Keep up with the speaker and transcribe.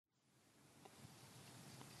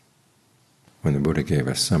When the Buddha gave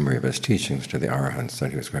a summary of his teachings to the Arahants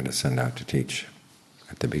that he was going to send out to teach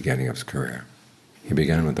at the beginning of his career, he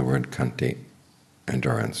began with the word khanti,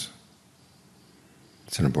 endurance.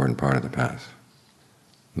 It's an important part of the path,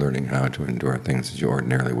 learning how to endure things that you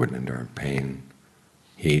ordinarily wouldn't endure: pain,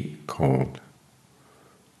 heat, cold,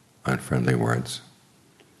 unfriendly words.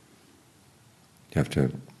 You have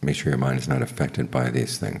to make sure your mind is not affected by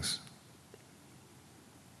these things.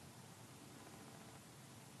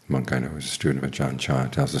 A monk I know who was a student of Ajahn Chah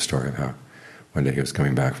tells the story of how one day he was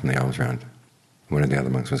coming back from the alms round. One of the other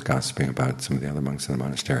monks was gossiping about some of the other monks in the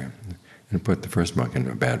monastery, and put the first monk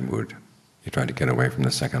into a bad mood. He tried to get away from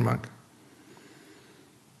the second monk.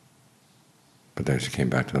 But then as he came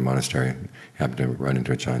back to the monastery, he happened to run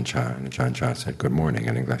into Ajahn Chah, and Ajahn Chah said, "Good morning,"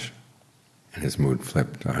 in English. And his mood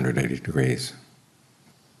flipped 180 degrees.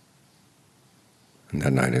 And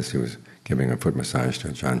that night, as he was giving a foot massage to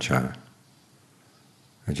Ajahn Chah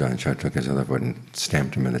took his other foot and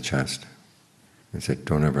stamped him in the chest and said,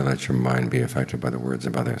 "Don't ever let your mind be affected by the words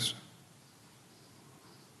of others."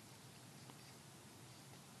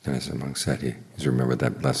 And as the monk said, he's remembered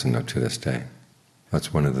that lesson to this day.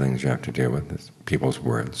 That's one of the things you have to deal with, is people's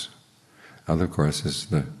words. Other, of course, is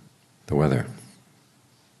the weather,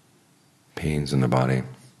 pains in the body.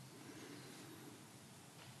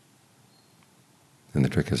 And the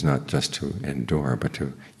trick is not just to endure, but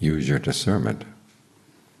to use your discernment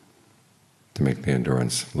to make the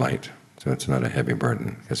endurance light, so it's not a heavy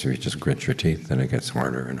burden. Because if you just grit your teeth, then it gets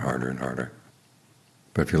harder and harder and harder.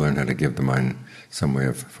 But if you learn how to give the mind some way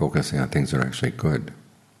of focusing on things that are actually good,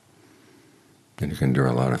 then you can endure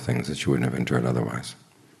a lot of things that you wouldn't have endured otherwise.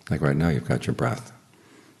 Like right now, you've got your breath.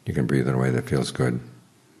 You can breathe in a way that feels good.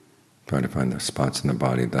 Try to find the spots in the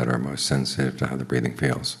body that are most sensitive to how the breathing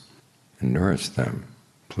feels, and nourish them,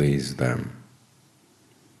 please them.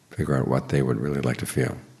 Figure out what they would really like to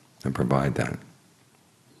feel, and provide that.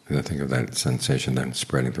 And I think of that sensation then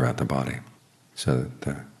spreading throughout the body, so that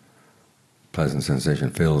the pleasant sensation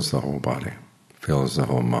fills the whole body, fills the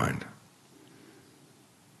whole mind.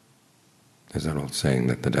 There's that old saying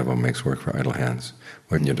that the devil makes work for idle hands.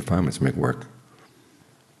 When your defilements make work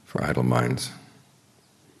for idle minds,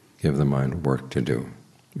 give the mind work to do.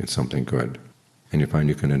 It's something good. And you find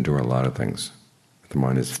you can endure a lot of things. If the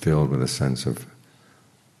mind is filled with a sense of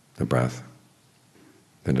the breath,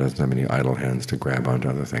 then it doesn't have any idle hands to grab onto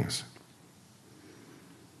other things.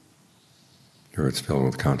 Or it's filled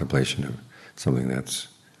with contemplation of something that's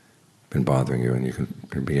been bothering you, and you can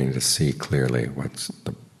begin to see clearly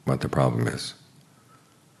what the problem is.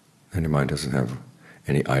 And your mind doesn't have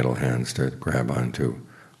any idle hands to grab onto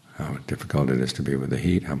how difficult it is to be with the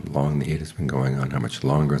heat, how long the heat has been going on, how much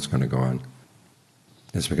longer it's going to go on.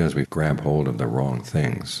 It's because we grab hold of the wrong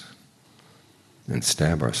things and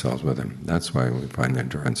stab ourselves with them. That's why we find the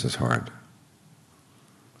endurance is hard.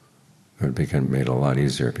 It would be made a lot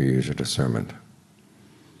easier if you use your discernment.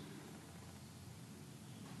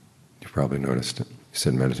 You've probably noticed it. You sit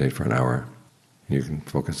and meditate for an hour, and you can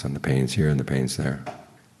focus on the pains here and the pains there,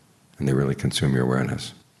 and they really consume your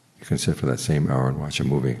awareness. You can sit for that same hour and watch a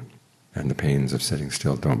movie, and the pains of sitting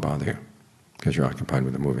still don't bother you, because you're occupied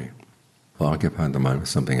with the movie. Well, occupy the mind with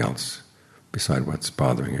something else beside what's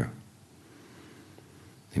bothering you.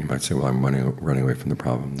 And you might say, well, I'm running away from the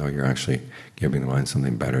problem. No, you're actually giving the mind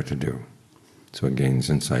something better to do. So it gains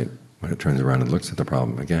insight. When it turns around and looks at the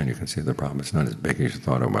problem, again, you can see the problem is not as big as you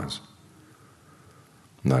thought it was,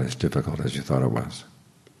 not as difficult as you thought it was.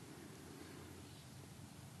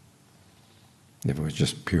 If it was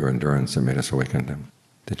just pure endurance that made us awaken,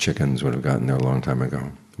 the chickens would have gotten there a long time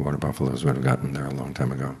ago. The water buffaloes would have gotten there a long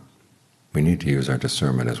time ago. We need to use our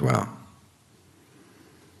discernment as well.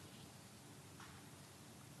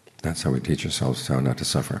 That's how we teach ourselves how not to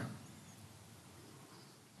suffer.